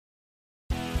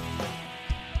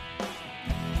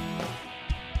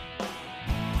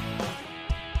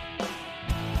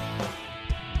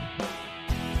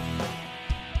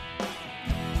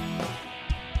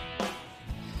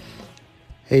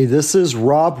Hey, this is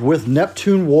Rob with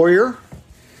Neptune Warrior.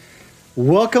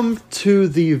 Welcome to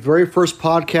the very first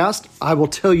podcast. I will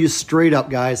tell you straight up,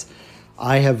 guys,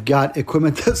 I have got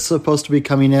equipment that's supposed to be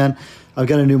coming in. I've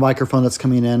got a new microphone that's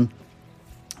coming in.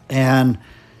 And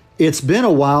it's been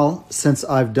a while since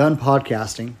I've done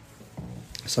podcasting.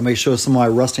 So I may show some of my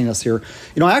rustiness here.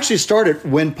 You know, I actually started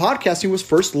when podcasting was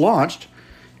first launched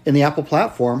in the Apple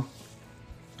platform.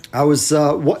 I was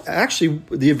actually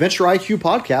the Adventure IQ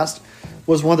podcast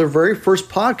was one of the very first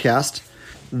podcasts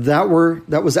that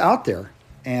was out there,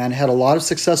 and had a lot of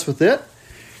success with it.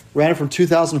 Ran it from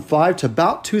 2005 to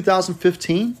about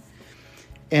 2015,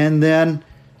 and then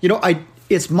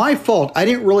it's my fault. I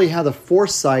didn't really have the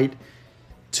foresight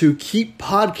to keep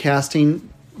podcasting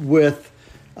with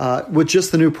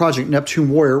just the new project Neptune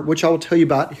Warrior, which I will tell you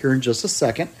about here in just a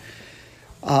second.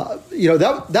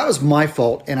 That was my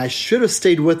fault, and I should have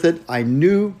stayed with it. I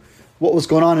knew what was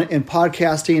going on in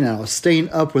podcasting, and I was staying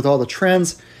up with all the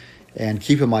trends and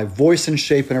keeping my voice in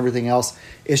shape and everything else.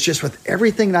 It's just with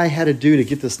everything that I had to do to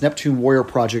get this Neptune Warrior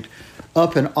project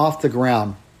up and off the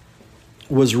ground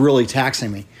was really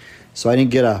taxing me. So I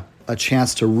didn't get a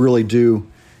chance to really do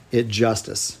it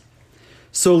justice.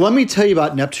 So let me tell you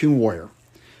about Neptune Warrior.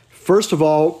 First of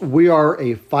all, we are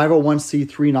a 501c3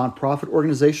 nonprofit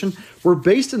organization. We're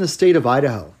based in the state of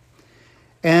Idaho.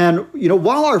 And,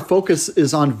 while our focus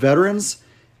is on veterans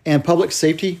and public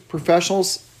safety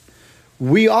professionals,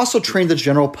 we also train the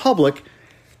general public.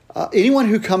 Anyone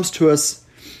who comes to us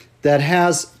that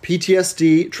has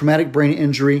PTSD, traumatic brain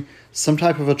injury, some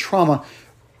type of a trauma,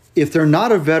 if they're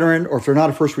not a veteran or if they're not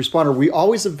a first responder, we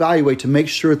always evaluate to make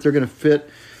sure that they're going to fit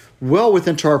well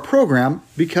within our program,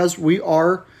 because we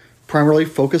are primarily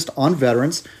focused on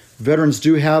veterans. Veterans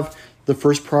do have the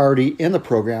first priority in the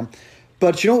program.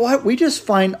 But you know what? We just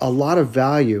find a lot of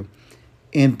value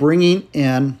in bringing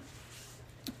in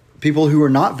people who are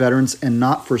not veterans and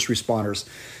not first responders,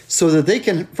 so that they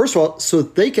can, first of all,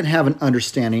 have an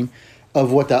understanding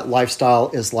of what that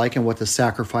lifestyle is like and what the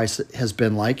sacrifice has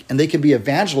been like, and they can be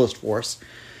evangelists for us.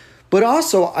 But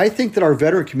also, I think that our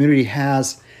veteran community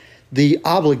has the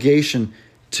obligation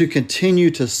to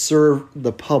continue to serve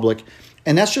the public,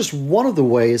 and that's just one of the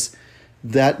ways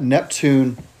that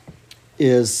Neptune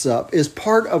is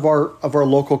part of our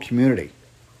local community.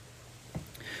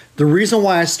 The reason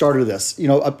why I started this,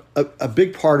 a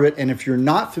big part of it, and if you're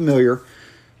not familiar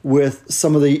with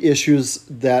some of the issues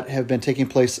that have been taking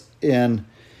place in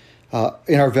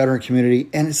our veteran community,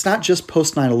 and it's not just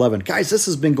post 9/11. Guys, this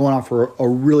has been going on for a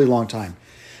really long time.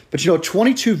 But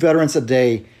 22 veterans a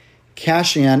day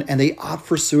cash in and they opt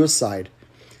for suicide.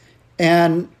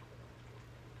 And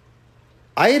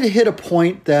I had hit a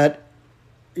point that,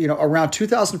 around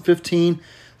 2015,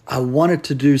 I wanted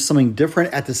to do something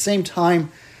different. At the same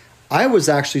time, I was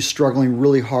actually struggling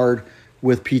really hard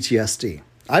with PTSD.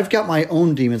 I've got my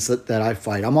own demons that I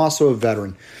fight. I'm also a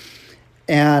veteran.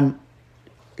 And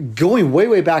going way,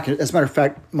 way back, as a matter of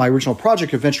fact, my original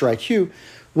project, Adventure IQ,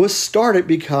 was started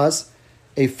because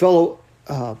a fellow,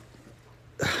 I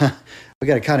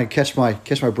got to kind of catch my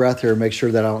breath here and make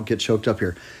sure that I don't get choked up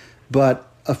here. But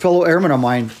a fellow airman of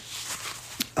mine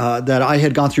that I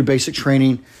had gone through basic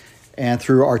training and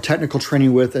through our technical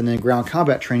training with, and then ground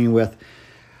combat training with,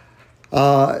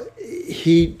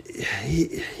 he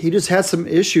just had some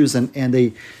issues, and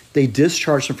they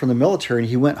discharged him from the military, and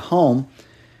he went home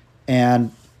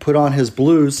and put on his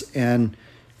blues and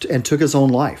took his own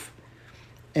life.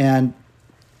 And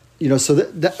so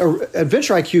that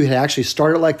Adventure IQ had actually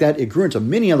started like that. It grew into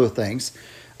many other things,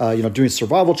 doing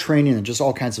survival training and just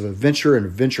all kinds of adventure and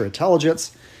adventure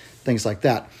intelligence, things like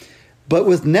that. But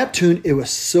with Neptune, it was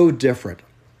so different,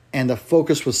 and the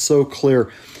focus was so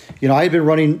clear. I had been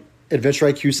running Adventure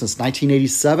IQ since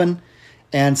 1987,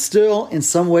 and still, in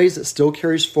some ways, it still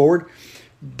carries forward.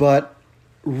 But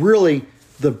really,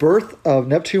 the birth of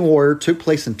Neptune Warrior took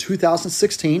place in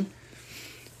 2016.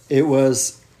 It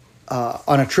was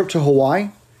on a trip to Hawaii.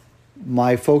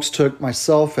 My folks took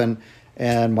myself and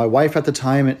my wife at the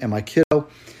time and my kiddo.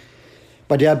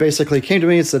 My dad basically came to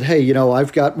me and said, hey,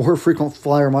 I've got more frequent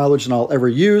flyer mileage than I'll ever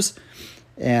use.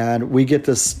 And we get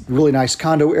this really nice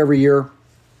condo every year.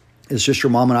 It's just your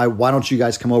mom and I. Why don't you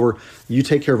guys come over? You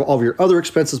take care of all of your other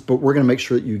expenses, but we're going to make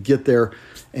sure that you get there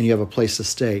and you have a place to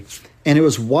stay. And it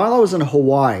was while I was in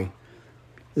Hawaii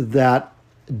that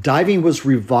diving was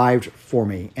revived for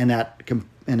me, and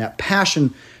that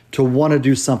passion to want to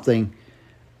do something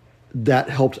that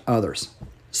helped others.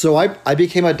 So I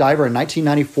became a diver in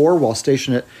 1994 while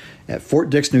stationed at Fort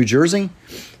Dix, New Jersey.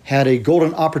 Had a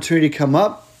golden opportunity come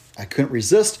up. I couldn't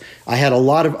resist. I had a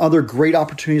lot of other great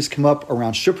opportunities come up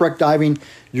around shipwreck diving.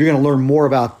 You're going to learn more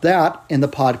about that in the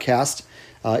podcast.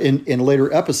 in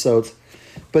later episodes.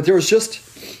 But there was just,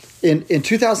 in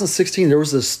 2016, there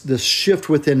was this shift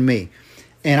within me.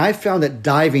 And I found that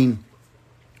diving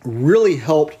really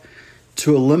helped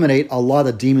to eliminate a lot of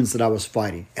the demons that I was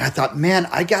fighting. And I thought, man,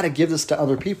 I got to give this to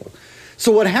other people.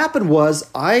 So what happened was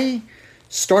I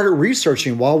started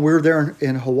researching while we were there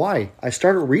in Hawaii. I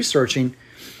started researching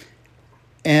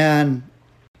and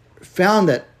found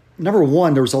that, number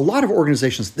one, there was a lot of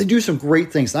organizations that do some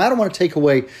great things. And I don't want to take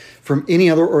away from any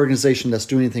other organization that's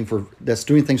doing things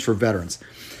for veterans.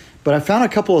 But I found a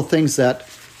couple of things that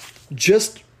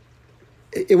just,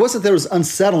 it wasn't that it was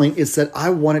unsettling, it's that I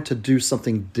wanted to do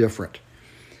something different.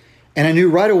 And I knew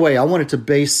right away I wanted to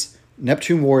base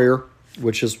Neptune Warrior,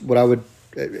 which is what I would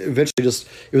eventually just,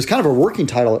 it was kind of a working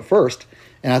title at first.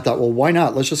 And I thought, well, why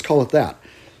not? Let's just call it that.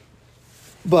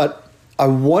 But I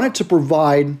wanted to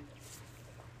provide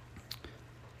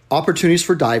opportunities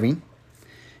for diving.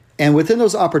 And within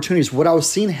those opportunities, what I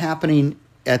was seeing happening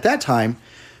at that time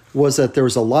was that there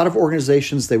was a lot of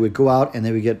organizations, they would go out and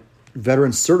they would get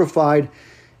veterans certified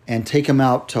and take them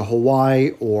out to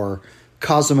Hawaii or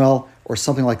Cozumel or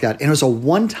something like that. And it was a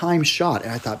one-time shot.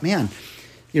 And I thought, man,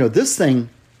 this thing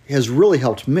has really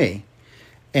helped me.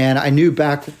 And I knew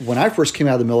back when I first came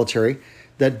out of the military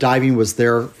that diving was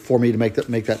there for me to make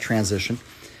that transition.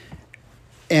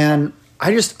 And I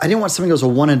didn't want something that was a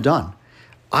one and done.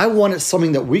 I wanted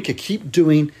something that we could keep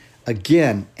doing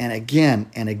again and again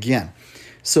and again.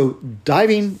 So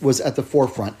diving was at the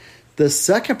forefront. The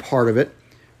second part of it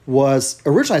was,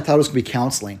 originally I thought it was going to be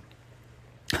counseling.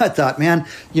 I thought, man,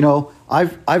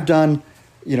 I've done,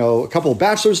 a couple of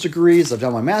bachelor's degrees. I've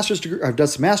done my master's degree. I've done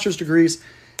some master's degrees.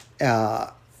 And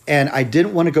I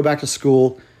didn't want to go back to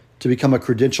school to become a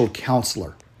credentialed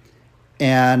counselor.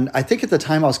 And I think at the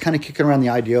time I was kind of kicking around the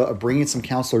idea of bringing some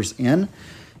counselors in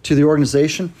to the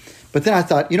organization. But then I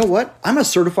thought, you know what? I'm a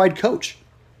certified coach.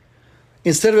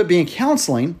 Instead of it being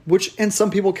counseling, and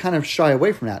some people kind of shy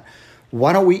away from that,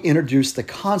 why don't we introduce the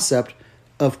concept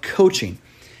of coaching?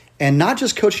 And not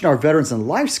just coaching our veterans in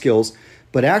life skills,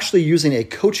 but actually using a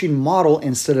coaching model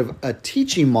instead of a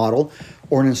teaching model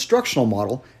or an instructional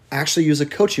model, actually use a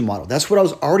coaching model. That's what I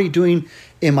was already doing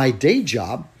in my day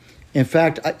job. In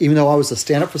fact, even though I was a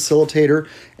stand-up facilitator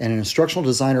and an instructional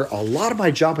designer, a lot of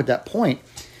my job at that point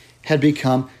had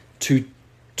become to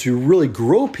really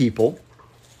grow people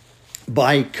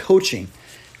by coaching.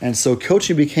 And so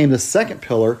coaching became the second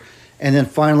pillar. And then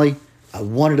finally, I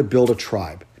wanted to build a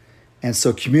tribe. And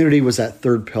so community was that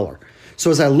third pillar. So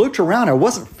as I looked around, I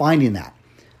wasn't finding that.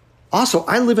 Also,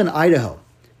 I live in Idaho.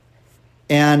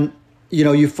 And,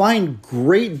 you find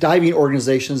great diving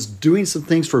organizations doing some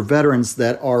things for veterans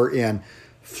that are in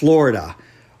Florida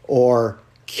or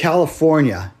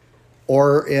California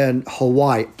or in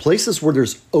Hawaii, places where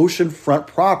there's oceanfront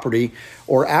property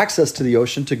or access to the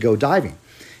ocean to go diving.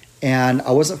 And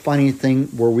I wasn't finding anything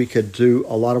where we could do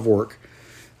a lot of work.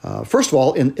 First of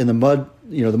all, in the mud,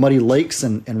 the muddy lakes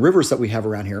and rivers that we have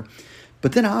around here.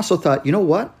 But then I also thought, you know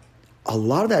what? A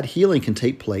lot of that healing can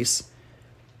take place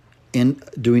in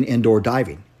doing indoor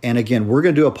diving. And again, we're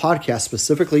going to do a podcast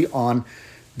specifically on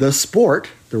the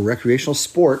recreational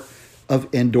sport of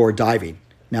indoor diving.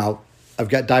 Now, I've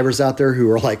got divers out there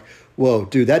who are like, whoa,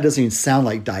 dude, that doesn't even sound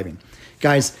like diving.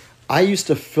 Guys, I used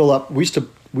to fill up, we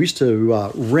used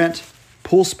to rent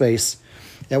pool space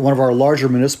at one of our larger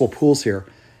municipal pools here.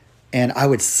 And I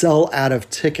would sell out of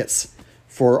tickets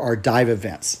for our dive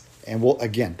events. And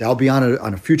that'll be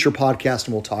on a future podcast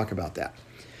and we'll talk about that.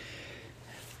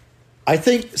 I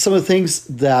think some of the things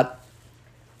that,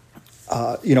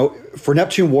 for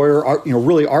Neptune Warrior,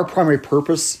 really our primary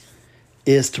purpose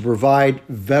is to provide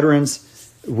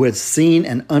veterans with seen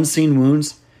and unseen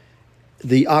wounds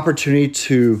the opportunity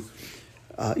to,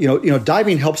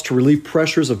 diving helps to relieve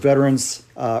pressures of veterans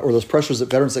or those pressures that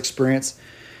veterans experience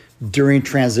during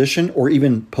transition or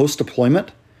even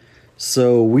post-deployment.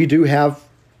 So we do have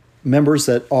members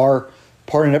that are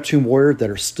part of Neptune Warrior that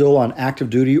are still on active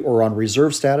duty or on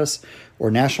reserve status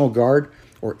or National Guard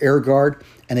or Air Guard,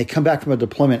 and they come back from a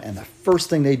deployment, and the first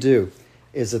thing they do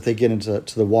is that they get into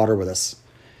the water with us.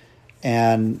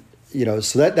 And,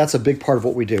 so that's a big part of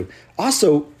what we do.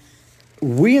 Also,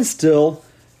 we instill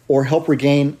or help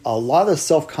regain a lot of the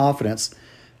self-confidence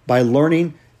by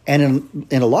learning and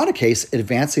in a lot of cases,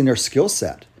 advancing their skill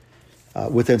set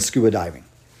within scuba diving.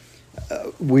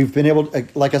 We've been able,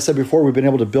 like I said before, we've been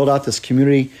able to build out this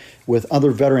community with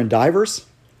other veteran divers.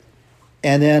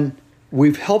 And then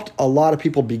we've helped a lot of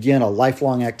people begin a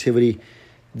lifelong activity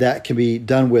that can be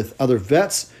done with other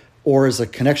vets or as a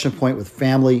connection point with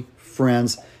family,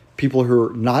 friends, people who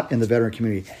are not in the veteran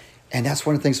community. And that's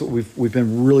one of the things that we've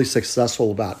been really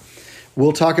successful about.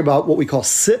 We'll talk about what we call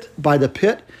sit by the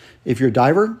pit. If you're a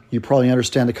diver, you probably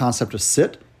understand the concept of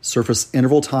sit, surface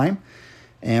interval time.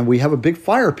 And we have a big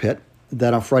fire pit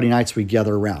that on Friday nights we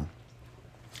gather around.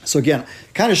 So again,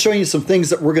 kind of showing you some things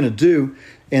that we're going to do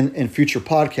in future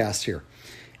podcasts here.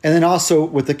 And then also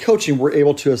with the coaching, we're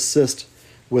able to assist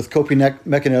with coping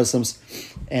mechanisms.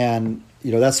 And,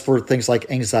 that's for things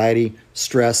like anxiety,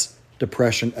 stress,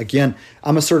 depression. Again,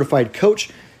 I'm a certified coach.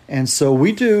 And so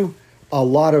we do a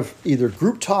lot of either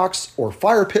group talks or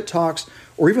fire pit talks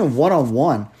or even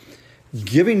one-on-one,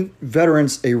 giving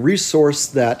veterans a resource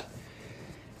that,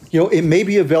 it may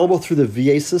be available through the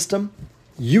VA system.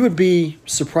 You would be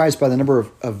surprised by the number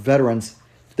of veterans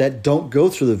that don't go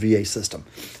through the VA system.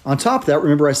 On top of that,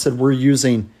 remember I said we're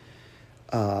using,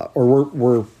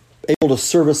 we're able to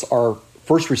service our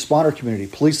first responder community,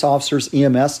 police officers,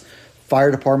 EMS,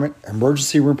 fire department,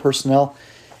 emergency room personnel.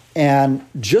 And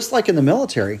just like in the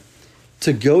military,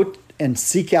 to go and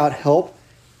seek out help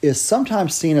is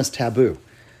sometimes seen as taboo.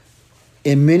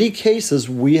 In many cases,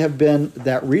 we have been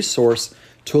that resource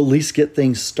to at least get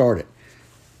things started,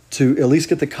 to at least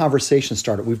get the conversation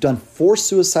started. We've done 4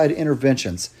 suicide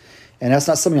interventions, and that's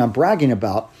not something I'm bragging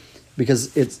about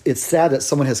because it's sad that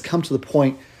someone has come to the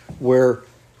point where,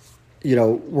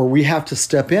 where we have to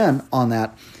step in on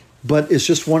that, but it's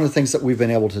just one of the things that we've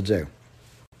been able to do.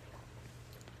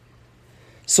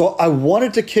 So I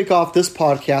wanted to kick off this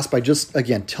podcast by just,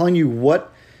 again, telling you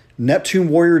what Neptune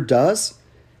Warrior does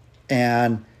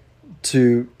and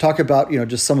to talk about,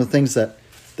 just some of the things that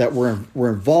we're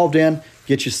involved in,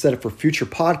 get you set up for future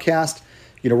podcasts.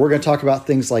 We're going to talk about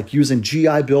things like using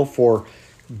GI Bill for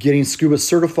getting scuba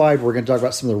certified. We're going to talk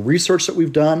about some of the research that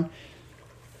we've done.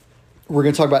 We're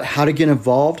going to talk about how to get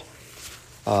involved,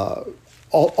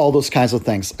 all those kinds of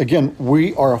things. Again,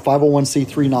 we are a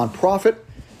 501c3 nonprofit.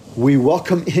 We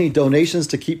welcome any donations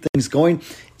to keep things going.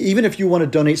 Even if you want to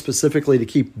donate specifically to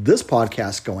keep this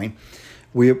podcast going,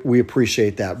 we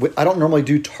appreciate that. I don't normally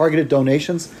do targeted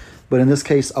donations, but in this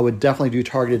case, I would definitely do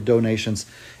targeted donations,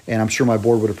 and I'm sure my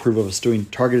board would approve of us doing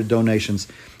targeted donations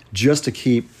just to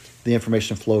keep the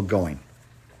information flow going.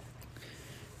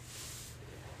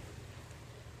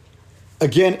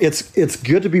 Again, it's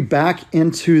good to be back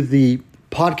into the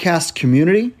podcast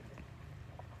community,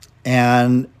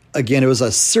 and again, it was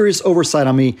a serious oversight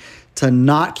on me to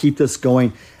not keep this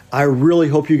going. I really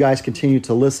hope you guys continue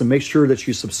to listen. Make sure that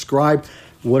you subscribe,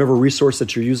 whatever resource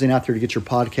that you're using out there to get your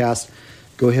podcast.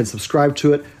 Go ahead and subscribe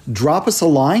to it. Drop us a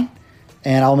line,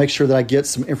 and I'll make sure that I get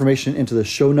some information into the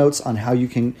show notes on how you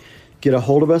can get a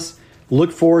hold of us.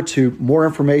 Look forward to more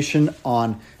information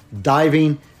on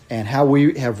diving and how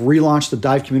we have relaunched the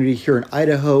dive community here in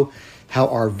Idaho, how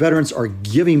our veterans are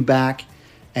giving back,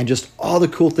 and just all the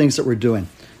cool things that we're doing.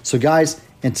 So guys,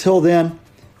 until then,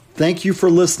 thank you for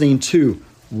listening to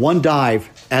One Dive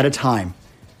at a Time.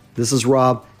 This is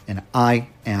Rob, and I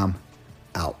am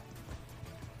out.